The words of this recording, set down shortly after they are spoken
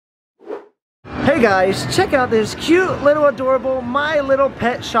Hey guys, check out this cute little adorable My Little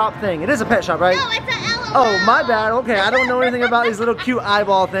Pet Shop thing. It is a pet shop, right? No, it's an LOL. Oh, my bad. Okay, I don't know anything about these little cute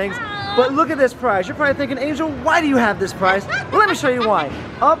eyeball things. But look at this prize. You're probably thinking, Angel, why do you have this prize? Well, let me show you why.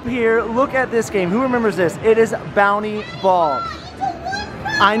 Up here, look at this game. Who remembers this? It is Bounty Ball.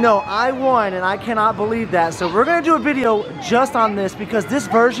 I know, I won, and I cannot believe that. So we're gonna do a video just on this because this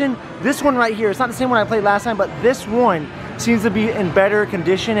version, this one right here, it's not the same one I played last time, but this one seems to be in better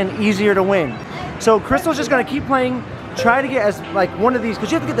condition and easier to win. So Crystal's just gonna keep playing, try to get as like one of these,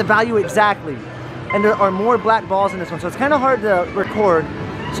 because you have to get the value exactly. And there are more black balls in this one, so it's kind of hard to record.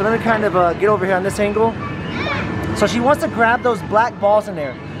 So let me kind of get over here on this angle. So she wants to grab those black balls in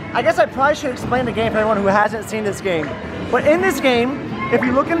there. I guess I probably should explain the game for everyone who hasn't seen this game. But in this game, if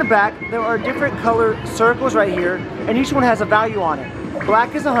you look in the back, there are different color circles right here, and each one has a value on it.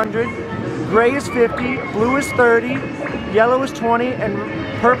 Black is 100, gray is 50, blue is 30, yellow is 20,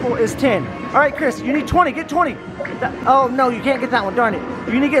 and purple is 10. All right, Chris, you need 20, get 20. Oh no, you can't get that one, darn it.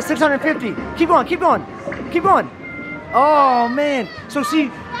 You need to get 650. Keep going, keep going, keep going. Oh man, so see,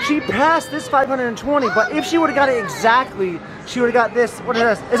 she passed this 520, but if she would have got it exactly, she would have got this. What is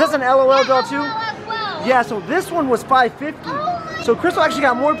this? Is this an LOL doll too? Yeah, so this one was 550. So Crystal actually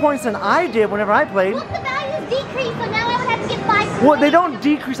got more points than I did whenever I played. Look, the values decrease, so now I would have to get 5 points. Well, they don't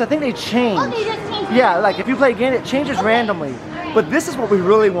decrease, I think they change. Oh, they just change. Yeah, like if you play again, it changes randomly. Right. But this is what we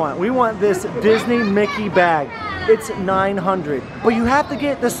really want. We want this Disney Mickey bag. It's 900. But you have to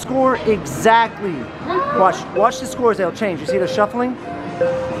get the score exactly. Watch the scores, they'll change. You see the shuffling?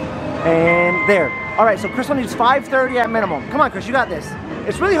 And there. All right, so Crystal needs 530 at minimum. Come on, Chris, you got this.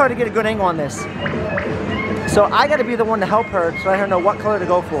 It's really hard to get a good angle on this. So I got to be the one to help her so let her know what color to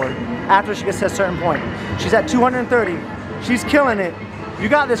go for after she gets to a certain point. She's at 230. She's killing it. You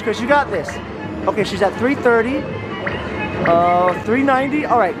got this, Chris. You got this. Okay, she's at 330. 390.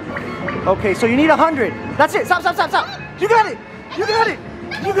 All right. Okay, so you need 100. That's it. Stop, stop, stop, stop. You got it. You got it.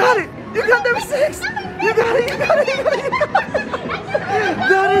 You got it. You got number 6. You got it. You got it. You got it. You got it.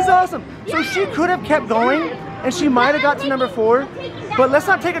 That is awesome. So she could have kept going, and she might have got to number 4. But let's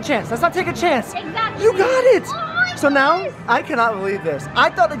not take a chance. Let's not take a chance. Exactly. You got it. Oh, so now I cannot believe this. I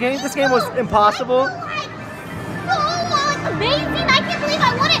thought this game was impossible. It's amazing. I can't believe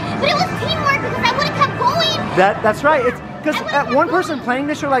I won it. But it was teamwork because I would have kept going. That's right. It's because at one person playing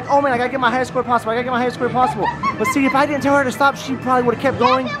this, you're like, oh man, I gotta get my highest score possible. I gotta get my highest score possible. But see, if I didn't tell her to stop, she probably would have kept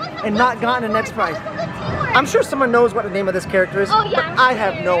going and not gotten the next prize. I'm sure someone knows what the name of this character is, Oh, yeah, but I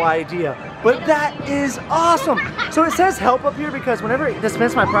have no idea. But that is awesome. So it says help up here because whenever it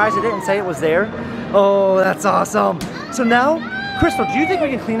dismissed my prize, it didn't say it was there. Oh, that's awesome. So now, Crystal, do you think we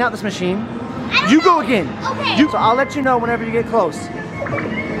can clean out this machine? You go again. Okay. So I'll let you know whenever you get close.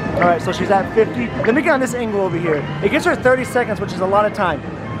 All right, so she's at 50. Let me get on this angle over here. It gives her 30 seconds, which is a lot of time.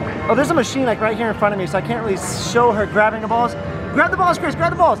 Oh, there's a machine like right here in front of me, so I can't really show her grabbing the balls. Grab the balls, Chris,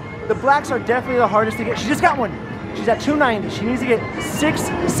 grab the balls. The blacks are definitely the hardest to get. She just got one. She's at 290. She needs to get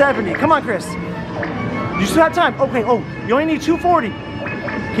 670. Come on, Chris. You still have time. Okay, oh, you only need 240.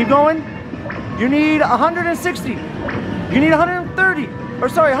 Keep going. You need 160. You need 130. Or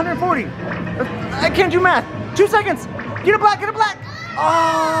sorry, 140. I can't do math. 2 seconds. Get a black, get a black.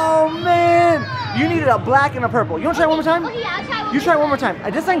 Oh, man. You needed a black and a purple. You want to try one more time? Okay, yeah, I'll try one. You try one more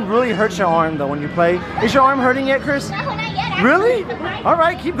time. This thing really hurts your arm, though, when you play. Is your arm hurting yet, Chris? No, not yet. Really? All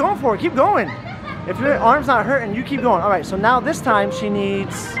right, keep going for it. Keep going. If your arm's not hurting, you keep going. All right, so now this time she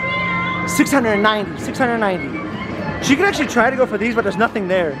needs 690. 690. She could actually try to go for these, but there's nothing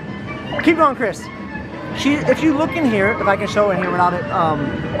there. Keep going, Chris. If you look in here, if I can show in here without it,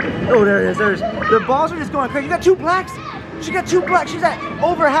 oh, there it is. The balls are just going crazy. You got 2 blacks. She got 2 blacks. She's at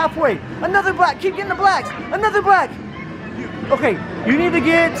over halfway. Another black. Keep getting the blacks. Another black. Okay, you need to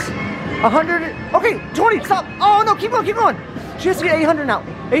get 100. Okay, 20. Stop. Oh no, keep going, keep going. She has to get 800 now.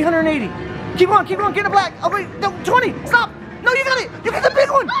 880. Keep on, get a black. Oh wait, no, 20. Stop. No, you got it. You got the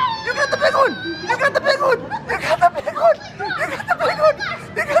big one. You got the big one. You got the big one. You got the big one. You got the big one.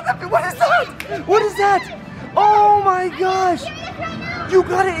 You got the big. What is that? What is that? Oh my gosh. You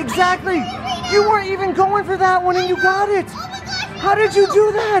got it exactly. You weren't even going for that one and you got it. How did you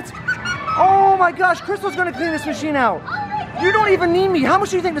do that? Oh my gosh, Crystal's gonna clean this machine out. You don't even need me. How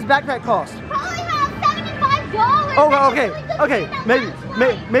much do you think this backpack costs? Probably around $75. Oh, okay.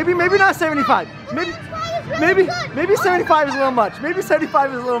 Maybe not 75. Maybe 75 is a little much. Maybe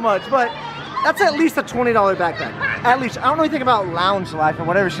 75 is a little much, but that's at least a $20 backpack. At least. I don't know anything about lounge life or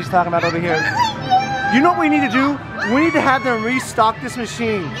whatever she's talking about over here. You know what we need to do? We need to have them restock this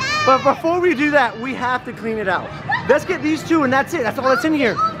machine. But before we do that, we have to clean it out. Let's get these 2 and that's it. That's all that's in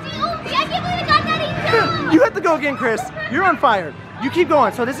here. I can't believe I got that. You have to go again, Chris. You're on fire. You keep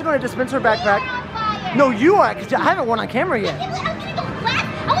going. So this is going to dispense her backpack. No, you are, because I haven't won on camera yet. I was getting those blasts.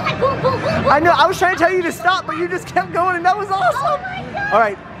 I was like, boom, boom, boom, boom. I know, I was trying to tell you to stop, but you just kept going, and that was awesome. Oh my God. All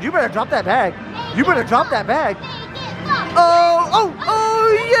right, you better drop that bag. You better drop that bag. Take it,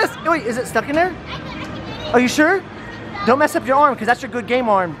 Oh, yes. Wait, is it stuck in there? Are you sure? Don't mess up your arm, because that's your good game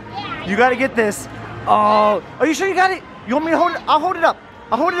arm. Yeah. You got to get this. Oh, are you sure you got it? You want me to hold it? I'll hold it up.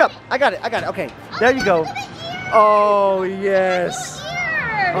 I'll hold it up. I got it. Okay, there you go. Oh, yes.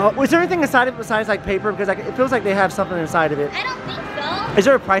 Was there anything inside of it besides like paper? Because it feels like they have something inside of it. I don't think so. Is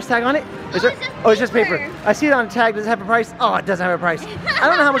there a price tag on it? Is there? It's It's just just paper. I see it on the tag. Does it have a price? Oh, it doesn't have a price. I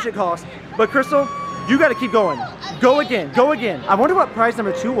don't know how much it costs. But Crystal, you got to keep going. Go again. Go again. I wonder what prize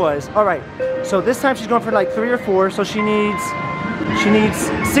number 2 was. All right. So this time she's going for like 3 or 4. So she needs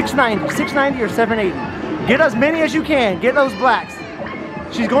 690 or 780. Get as many as you can. Get those blacks.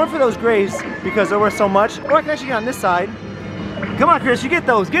 She's going for those grays because they're worth so much. Or I can actually get on this side. Come on, Chris, you get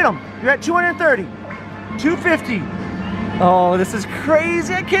those. Get them. You're at 230. 250. Oh, this is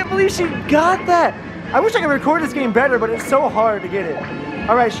crazy. I can't believe she got that. I wish I could record this game better, but it's so hard to get it.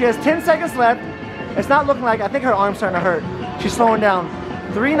 All right, she has 10 seconds left. It's not looking like, I think her arm's starting to hurt. She's slowing down.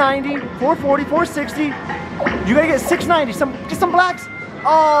 390, 440, 460. You gotta get 690. Get some blacks.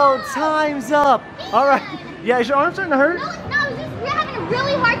 Oh, time's up. All right. Yeah, is your arm starting to hurt? No, we're having a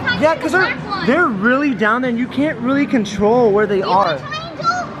really hard time. Yeah, because they're really down there and you can't really control where they are.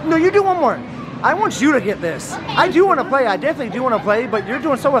 No, you do one more. I want you to get this. Okay. I do want to play. I definitely do want to play, but you're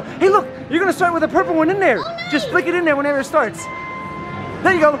doing so well. Hey, look, you're going to start with a purple one in there. Oh, nice. Just flick it in there whenever it starts.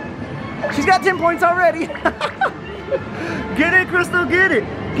 There you go. She's got 10 points already. Get it, Crystal, get it.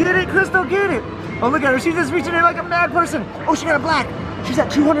 Get it, Crystal, get it. Oh, look at her. She's just reaching in like a mad person. Oh, she got a black. She's at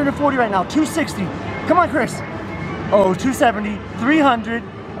 240 right now, 260. Come on, Chris. Oh, 270, 300,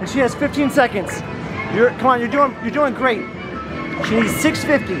 and she has 15 seconds. Come on, you're doing great. She needs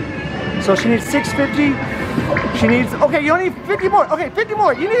 650. So she needs 650. She needs, okay, you only need 50 more. Okay, 50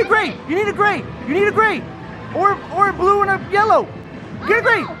 more. You need a gray. You need a gray. You need a gray. Or a blue and a yellow. Get a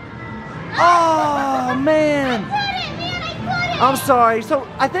gray. Oh, man. I'm sorry. So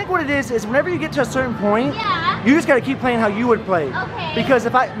I think what it is whenever you get to a certain point, you just got to keep playing how you would play. Okay. Because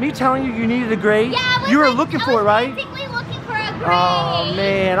me telling you needed a gray, you were looking for it, right? Basically looking for a gray. Oh,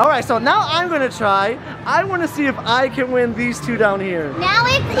 man. All right, so now I'm going to try. I want to see if I can win these 2 down here. Now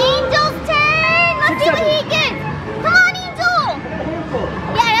it's Angel's turn. Let's see what he gets. Come on, Angel.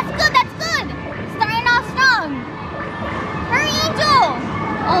 Yeah, that's good. Starting off strong. Hurry, Angel.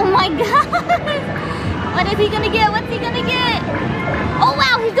 Oh, my God. What is he going to get? What's he going to get? Oh,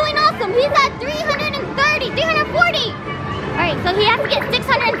 wow. He's doing awesome. He's at 330, 340. All right, so he has to get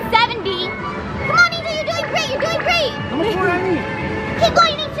 670. Come on, Angel. You're doing great. You're doing great. How much more do I need? Keep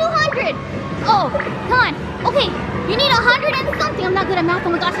going. You need 200. Oh, come on. Okay, you need 100 and something. I'm not good at math. Oh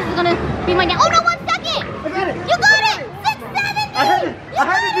my gosh, this is gonna be my Oh no, 1 second. I got it. You got it. 670. I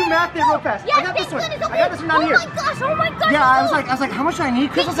had to do math there real fast. Yeah, I got this one. Okay. I got this one down here. Oh my gosh. Yeah, I was like, how much do I need?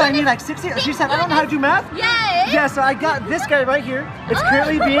 Crystal said I need like 60. She said I don't know how to do math. Yeah. Yeah, so I got this guy right here. It's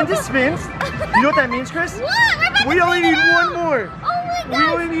currently being dispensed. You know what that means, Chris? What? We only need 1 more. Oh my gosh. We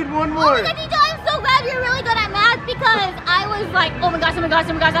only need 1 Oh more. my gosh, Angel, I'm so glad you're really good at math because I was like, oh my gosh,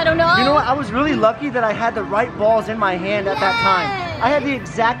 I don't know. You know what? I was really lucky that I had the right balls in my hand at that time. I had the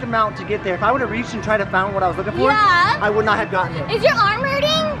exact amount to get there. If I would have reached and tried to find what I was looking for, I would not have gotten it. Is your arm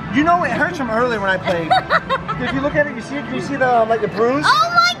hurting? You know it hurts from earlier when I played. If you look at it, you see it. Can you see the like the bruise? Oh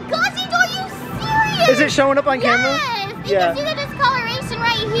my gosh, Angel, are you serious? Is it showing up on camera? Yes. You Yeah. can see the discoloration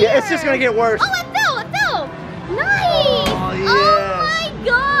right here. Yeah, it's just gonna get worse. Oh, it fell. Nice. Oh, yes. Oh my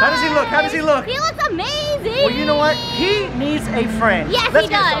god. How does he look? How does he look? He looks amazing. Well, you know what? He needs a friend. Yes, Let's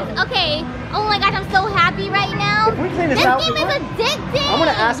he get does. started. Okay. Oh my gosh, I'm so happy right now. If we clean this This out, game is addicting. I'm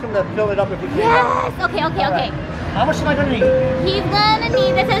gonna ask him to fill it up if we can. Yes. Okay. All right. How much am I gonna need? He's gonna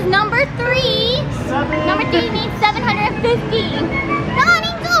need, this is number 3. Number 3 needs 750. Come on,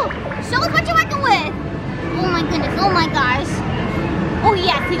 Angel. Show us what you're working with. Oh my goodness. Oh my gosh. Oh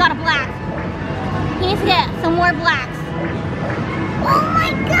yes, he got a black. He needs to get some more blacks. Oh my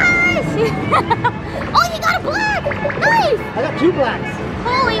gosh! Oh, you got a black! Nice! I got 2 blacks.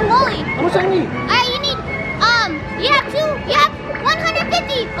 Holy moly! How much do I need? Alright, you have 2, you have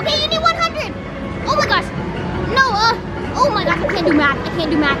 150! Okay, you need 100! Oh my gosh! No, oh my gosh, I can't do math,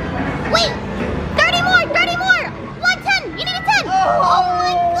 Wait! 30 more! 110! You need a 10! Oh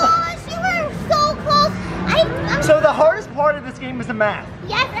my gosh, you were so close! So the hardest part of this game is the math.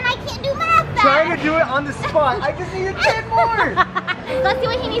 Yes, and I can't do math fast! Trying to do it on the spot. I just need a 10 more! Let's see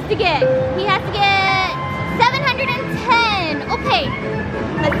what he needs to get. He has to get 710. Okay.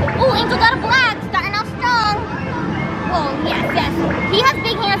 Oh, Angel got a black. Starting off strong. Oh, yes, yes. He has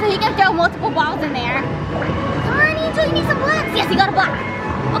big hands, so he can throw multiple balls in there. Come on, Angel, you need some blocks. Yes, he got a block.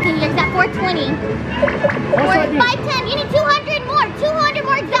 Okay, here's that 420. 510. You need 200 more. 200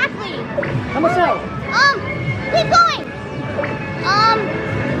 more exactly. How much out? Keep going.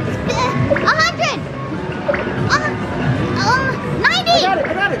 100. 90. I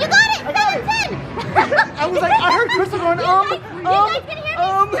got it. You got it. 710. I was like, I heard Crystal going, You guys can hear me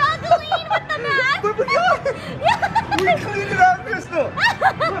struggling with the math. But we cleaned it out, Crystal. Look,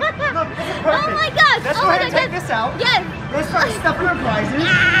 this is perfect. Oh my gosh. Let's go ahead and take this out. Yes. Let's start stuffing our prizes.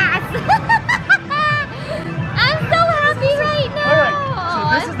 Yes. I'm so happy right now. All right, so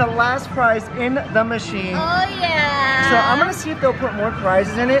this is the last prize in the machine. Oh yeah. So I'm gonna see if they'll put more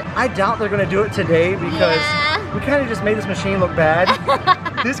prizes in it. I doubt they're gonna do it today because we kind of just made this machine look bad.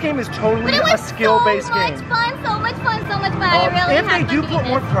 This game is totally a skill-based game. So much fun. I really if they do put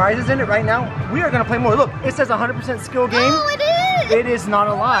more prizes in it right now, we are gonna play more. Look, it says 100% skill game. Oh, it is. It is not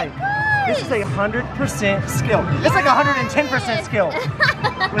a lie. This is 100% skill. It's like 110% skill.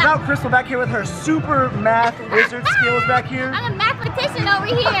 Without Crystal back here with her super math wizard skills back here. I'm a mathematician over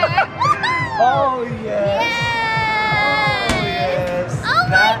here. Oh yes. Oh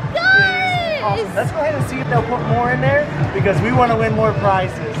my gosh. Awesome. Let's go ahead and see if they'll put more in there because we want to win more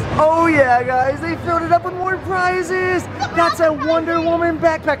prizes. Oh yeah, guys, they filled it up with more prizes. That's a Wonder Woman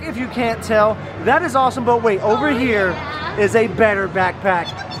backpack. If you can't tell, that is awesome. But wait, over here is a better backpack.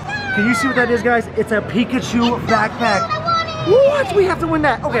 Can you see what that is, guys? It's a Pikachu backpack. What? We have to win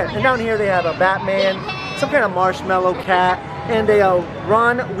that. Okay, and down here they have a Batman, some kind of marshmallow cat, and a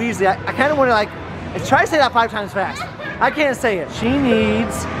Ron Weasley. I kind of want to try to say that 5 times fast. I can't say it. She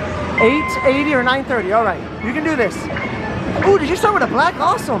needs 880 or 930. All right, you can do this. Ooh, did you start with a black?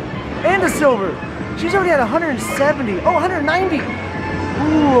 Awesome. And a silver. She's already at 170. Oh, 190.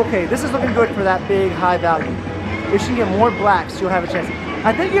 Ooh, okay. This is looking good for that big high value. If she can get more blacks, she'll have a chance.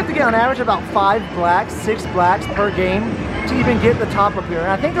 I think you have to get on average about 5 blacks, 6 blacks per game to even get the top up here.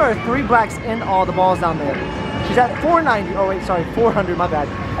 And I think there are 3 blacks in all the balls down there. She's at 490. Oh wait, sorry, 400, my bad.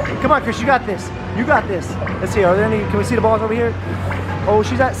 Come on, Chris, you got this. You got this. Let's see, are there any, can we see the balls over here? Oh,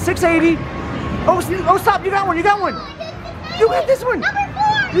 she's at 680. Oh, stop, you got one, you got one. You got this one. Number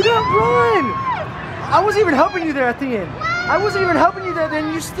 4. You got one. I wasn't even helping you there at the end. I wasn't even helping you there,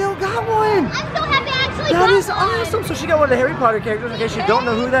 then you still got one. I'm so happy I actually That got is awesome. So she got one of the Harry Potter characters in case you don't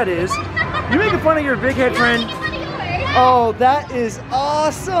know who that is. You making fun of your big head friend. Oh, that is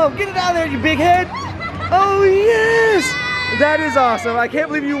awesome. Get it out of there, you big head. Oh, yes. That is awesome. I can't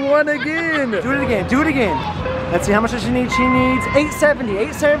believe you won again. Do it again. Do it again. Let's see, how much does she need? She needs 870.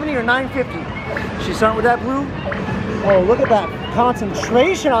 870 or 950. She's starting with that blue. Oh, look at that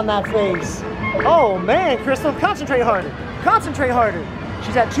concentration on that face. Oh, man, Crystal, concentrate harder. Concentrate harder.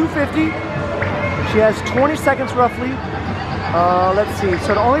 She's at 250. She has 20 seconds roughly. Let's see.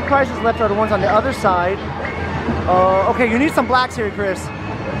 So the only prizes left are the ones on the other side. Okay, you need some blacks here, Chris.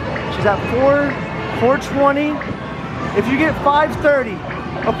 She's at 420. If you get 530,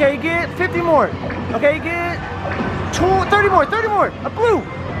 okay, get 50 more. Okay, get 30 more. 30 more. A blue.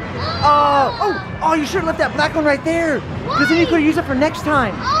 Oh, you should have left that black one right there. Because then you could use it for next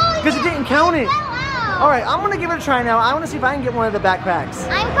time. Because it didn't count it. All right, I'm gonna give it a try now. I want to see if I can get one of the backpacks.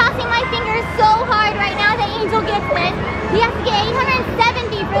 I'm crossing my fingers so hard right now that Angel gets this. He has to get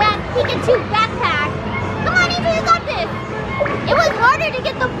 870 for that Pikachu backpack. Come on, Angel, you got this. It was harder to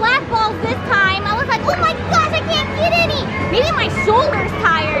get the black balls this time. I was like, oh my gosh, I can't get any. Maybe my shoulder's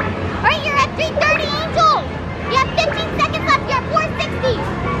tired. All right, you're at 330, Angel. You have 15 seconds left. You're at 460.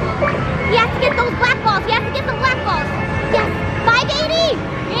 He has to get those black balls. He has to get some black balls. Yes, 580.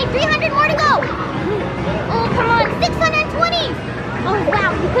 You need 300 more to go. Oh, come on, 620. Oh,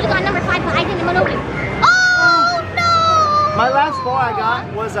 wow, you could have got number 5, but I didn't even notice. Oh, no. My last ball I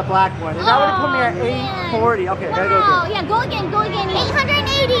got was a black one, and that would have put me at 840. Okay, gotta go again. Yeah, go again.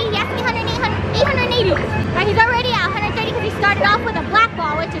 880. Yes, 880. Right, he's already at 130 because he started off with a black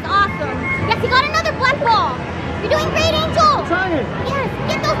ball, which is awesome. Yes, he got another black ball. You're doing great, Angel. I'm trying. Yes,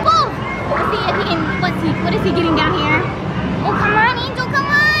 get those balls. Let's see if he can, what is he getting down here? Oh, come on, Angel, come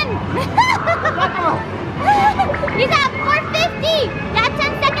on. He's at 450. You have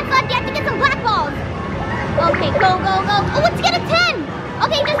 10 seconds left. You have to get some black balls. Okay, go. Oh, let's get a 10.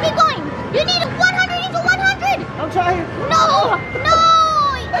 Okay, just keep going. You need 100, Angel, 100. I'm trying. No.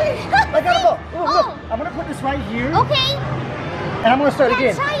 I got a ball. Oh, look. I'm going to put this right here. Okay. And I'm going to start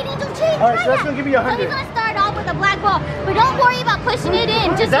again. Try it, Angel. Try All right, so that's going to give you 100. So he's going to start off with a black ball. But don't worry about pushing it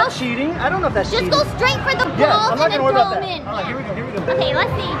in. Is that cheating? I don't know if that's cheating. Just go straight for the Yeah, balls I'm not and then going to worry throw about them that. in. All right, here we go. Okay, let's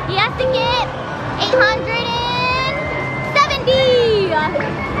see. He has to get 870.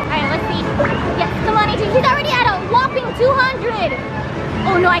 Alright, let's see. Yes, come on, Angel. He's already at a whopping 200.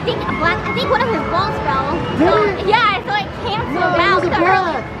 Oh no, I think one of his balls fell. So, yeah, so it canceled out.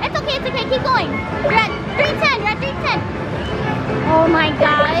 It's okay, keep going. You're at 310, Oh my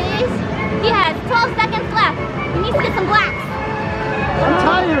gosh. He has 12 seconds left. He needs to get some blacks. I'm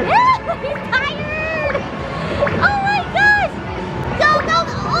tired. He's tired. Oh my gosh. Go.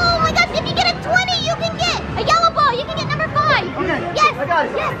 Oh my gosh, if you get a 20, you can get a yellow ball. You can get number 5. Okay. Yes. I got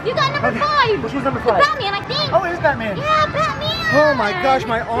it. Yes, you got number 5. Which was number 5? Batman, I think. Oh, it is Batman. Yeah, Batman. Oh my gosh,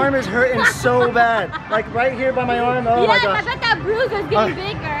 my arm is hurting so bad. Like right here by my arm. Oh my gosh. I bet that bruise is getting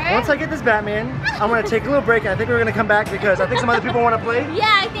bigger. Once I get this Batman, I'm gonna take a little break, and I think we're gonna come back because I think some other people want to play.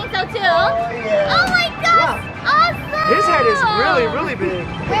 Yeah, I think so too. Oh, yeah. Oh my gosh, awesome! His head is really, really big.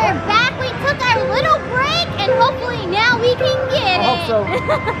 We're back. We took our little break, and hopefully now we can get it. I hope so.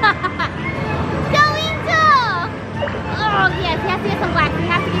 Go, Angel! Oh yes, he has to get some blacks. He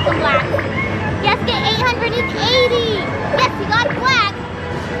has to get some blacks. He has to get 880. Yes, he got a black.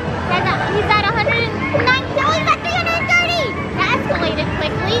 He's at 190. Oh, he's at 330. That escalated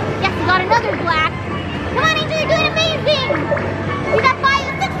quickly. Yes, he got another black. Come on, Angel, you're doing amazing. He's at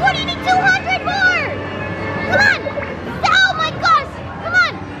 640. You need 200 more. Come on. Oh my gosh. Come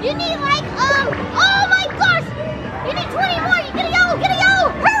on. You need like, oh my gosh. You need 20 more. You get a yellow.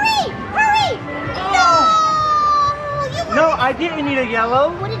 Hurry. No, I didn't need a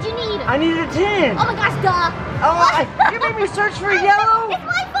yellow. What did you need? I needed a 10. Oh my gosh, duh. Oh, you made me search for a yellow. It's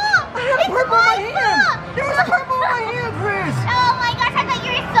my fault. I had a purple in my hand. There was a purple in my hand, Chris. Oh my gosh, I thought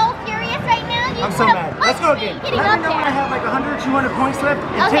you were so furious right now. I'm so mad. Let's go again. Let me know when I have like 100 or 200 points left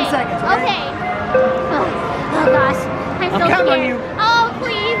in 10 seconds, okay? Oh gosh, I'm so counting scared. on you. Oh,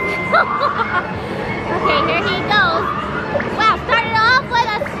 please. Okay, here he goes. Wow, started off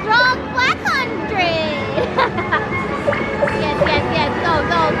with a strong black 100. Yes, go.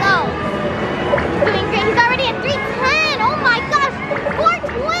 Doing great. He's already at 310. Oh my gosh,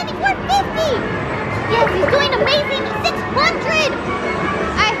 420, 450. Yes, he's doing amazing. 600.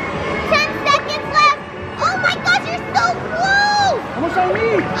 Alright, 10 seconds left. Oh my gosh, you're so close. How much I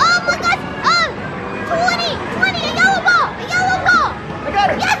need? Oh my gosh. 20, a yellow ball. I got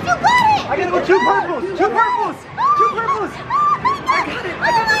it. Yes, you got it. I gotta go 2 purples. 2 purples. I got it.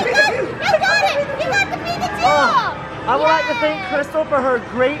 You got it. You got the Pikachu. I would like to thank Crystal for her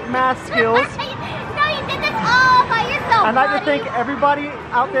great math skills. No, you did this all by yourself. I'd like to thank everybody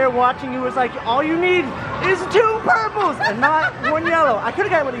out there watching who was like, all you need is 2 purples and not 1 yellow. I could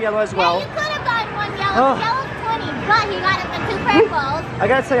have gotten with a yellow as well. Yeah, you could have gotten 1 yellow. Yellow's 20, but he got it with 2 purples. I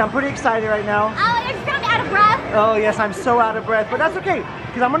gotta say, I'm pretty excited right now. Oh, you're still out of breath. Oh yes, I'm so out of breath, but that's okay,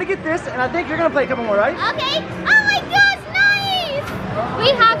 because I'm gonna get this, and I think you're gonna play a couple more, right? Okay. Oh my gosh, nice. We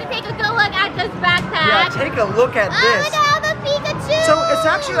have to take a good look at this backpack. Yeah, take a look at Oh, this. look at all the Pikachu. So it's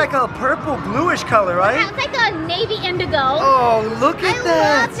actually like a purple bluish color, right? Yeah, it's like a navy indigo. Oh, look at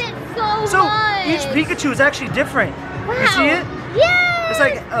that. I love it So much. each Pikachu is actually different. Wow. You see it? Yes. It's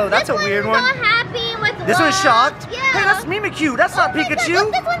like, oh, that's a weird one. This one's all happy with This one's shocked? Yeah. Hey, that's Mimikyu. That's not my God, Pikachu.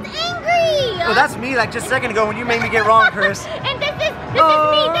 look, this one's angry. Oh, that's me like just a second ago when you made me get wrong, Chris. And this is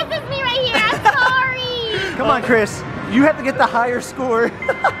me right here. I'm sorry. Come on, Chris. You have to get the higher score.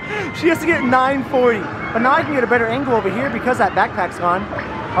 She has to get 940. But now I can get a better angle over here because that backpack's gone.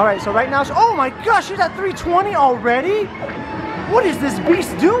 All right, so right now, oh my gosh, she's at 320 already? What is this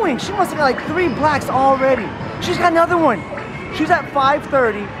beast doing? She must have got like 3 blacks already. She's got another one. She's at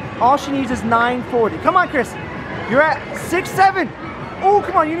 530. All she needs is 940. Come on, Chris. You're at 670. Oh,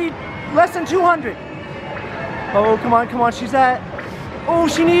 come on, you need less than 200. Oh, come on, she's at, oh,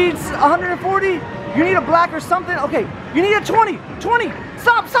 she needs 140. You need a black or something. Okay, you need a 20.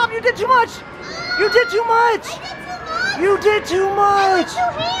 Stop, you did too much. You did too much. You did too much.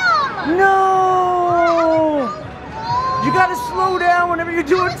 No. You gotta slow down whenever you're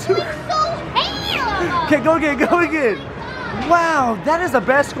doing too. Okay, go again. Wow, that is the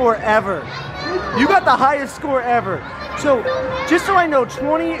best score ever. You got the highest score ever. So, just so I know,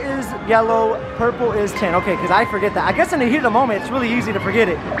 20 is yellow, purple is 10. Okay, because I forget that. I guess in the heat of the moment, it's really easy to forget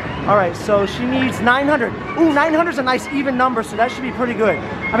it. All right, so she needs 900. Ooh, 900 is a nice even number, so that should be pretty good.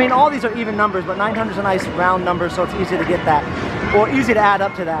 I mean, all these are even numbers, but 900 is a nice round number, so it's easy to get that, or easy to add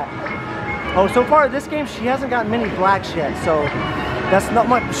up to that. Oh, so far this game, she hasn't gotten many blacks yet, so that's not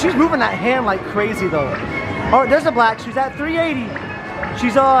much. She's moving that hand like crazy, though. Oh, there's a black. She's at 380.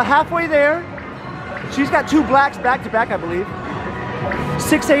 She's halfway there. She's got 2 blacks back to back, I believe.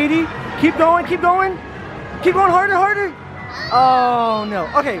 680. Keep going. Keep going harder. Oh, no.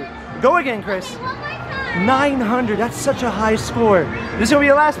 Okay, go again, Chris. 900. That's such a high score. This is going to be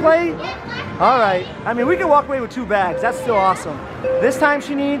your last play? All right. I mean, we can walk away with 2 bags. That's still awesome. This time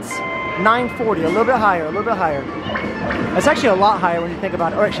she needs 940, a little bit higher, a little bit higher. That's actually a lot higher when you think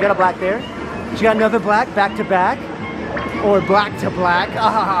about it. All right, she got a black there. She got another black, back to back. Or black to black.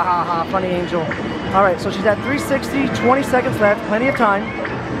 Ah, ha, ha, ha, ha. Funny Angel. All right, so she's at 360, 20 seconds left, plenty of time.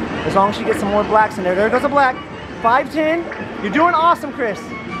 As long as she gets some more blacks in there. There goes a black. 510. You're doing awesome, Chris.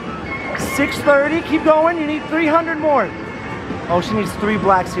 630. Keep going. You need 300 more. Oh, she needs 3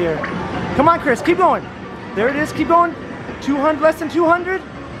 blacks here. Come on, Chris. Keep going. There it is. Keep going. 200. Less than 200.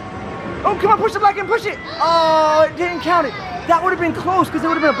 Oh, come on. Push the black in. Push it. Oh, it didn't count it. That would have been close because it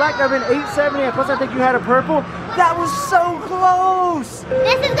would have been a black. That would have been 870. And plus, I think you had a purple. That was so close.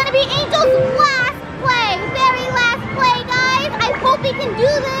 This is going to be Angel's last play. Very last play, guys. I hope he can do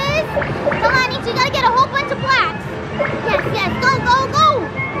this. Come on, Angel. You got to get a whole bunch of blacks. Yes, yes. Go, go, go.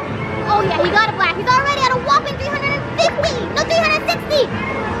 Oh, yeah. He got a black. He's already at a whopping 350. No, 360.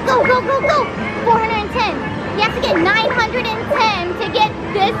 Go, go, go, go. 410. He has to get 910 to get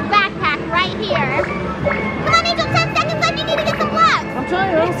this backpack right here. Come on, Angel. 10 seconds left. You need to get some blacks. I'm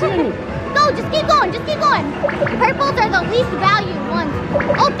trying. I don't see any. Go, just keep going, just keep going. Purples are the least valued ones.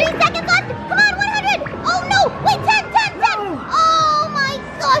 Oh, 3 seconds left. Come on, 100. Oh no, wait, 10, 10, 10. Oh my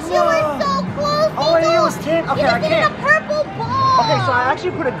gosh, you were so close. Oh, wait, it was 10. Okay, I needed can't. a purple ball. Okay, so I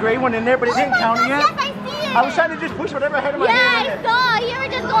actually put a gray one in there, but it didn't count gosh, yet. Yes, I see it. I was trying to just push whatever I had in my Yeah, hand. I saw. You were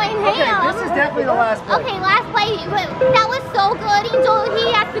just going ham. Okay, this is definitely the last play. Okay, last play. That was so good. Angel,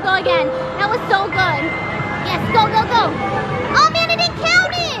 he has to go again. That was so good. Yes, go, go, go. Oh man, it didn't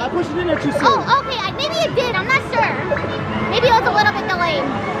count it. I pushed it in there too soon. Oh, okay. Maybe it did. I'm not sure. Maybe it was a little bit delayed.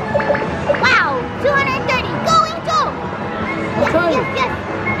 Wow. 230. Go, Angel. I'm trying. Yes, yes.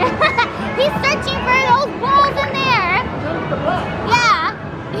 He's searching for those balls in there. Yeah.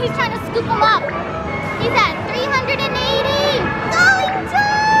 He's trying to scoop them up. He's at 380. Go,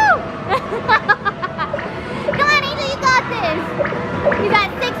 Angel. Come on, Angel. You got this. He's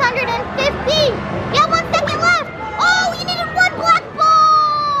at 650. Yeah, 1 second left. Oh, you needed 1 black ball.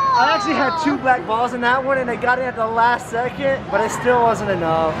 I actually had 2 black balls in that one and I got it at the last second, but it still wasn't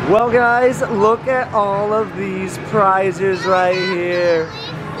enough. Well guys, look at all of these prizes right here.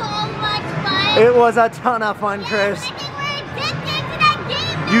 So much fun. It was a ton of fun, Chris. I think we're addicted to that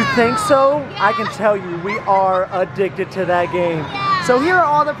game now. You think so? Yeah. I can tell you, we are addicted to that game. Yeah. So here are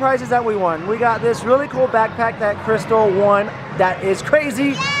all the prizes that we won. We got this really cool backpack that Crystal won. That is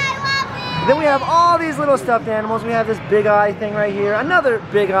crazy. Yeah, I love it. Then we have all these little stuffed animals. We have this big eye thing right here. Another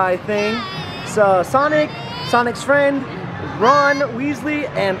big eye thing. So Sonic, Sonic's friend, Ron, Weasley,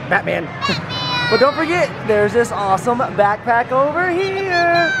 and Batman. But don't forget, there's this awesome backpack over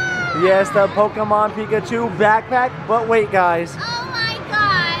here. Yes, the Pokemon Pikachu backpack. But wait, guys. Oh my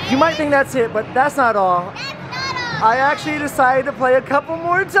god. You might think that's it, but that's not all. That's not all. I actually decided to play a couple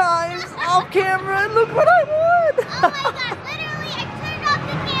more times off camera, and look what I won. Oh my god, literally, I turned off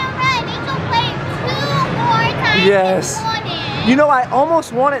the camera and Angel played 2 more times. Yes. And won it. You know, I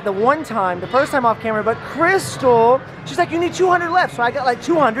almost won it the one time, the first time off camera, but Crystal, she's like, you need 200 left. So I got like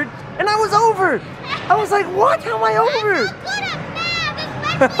 200, and I was over. I was like, what? How am I over? I'm so good at math,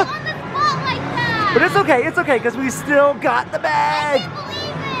 especially on the spot like that. But it's okay, because we still got the I bag. can't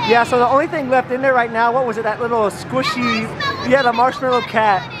believe it. Yeah, so the only thing left in there right now, what was it, that little squishy, yeah, the marshmallow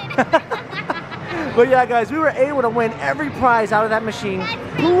cat. But yeah, guys, we were able to win every prize out of that machine,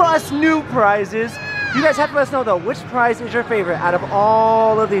 plus new prizes. You guys have to let us know, though, which prize is your favorite out of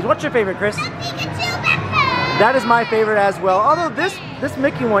all of these? What's your favorite, Chris? The Pikachu backpack. That is my favorite as well. Although this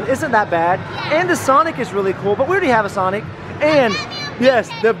Mickey one isn't that bad. And the Sonic is really cool, but we already have a Sonic. And yes,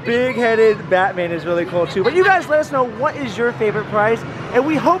 the big-headed Batman is really cool too. But you guys let us know what is your favorite prize. And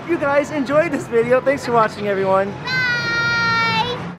we hope you guys enjoyed this video. Thanks for watching, everyone.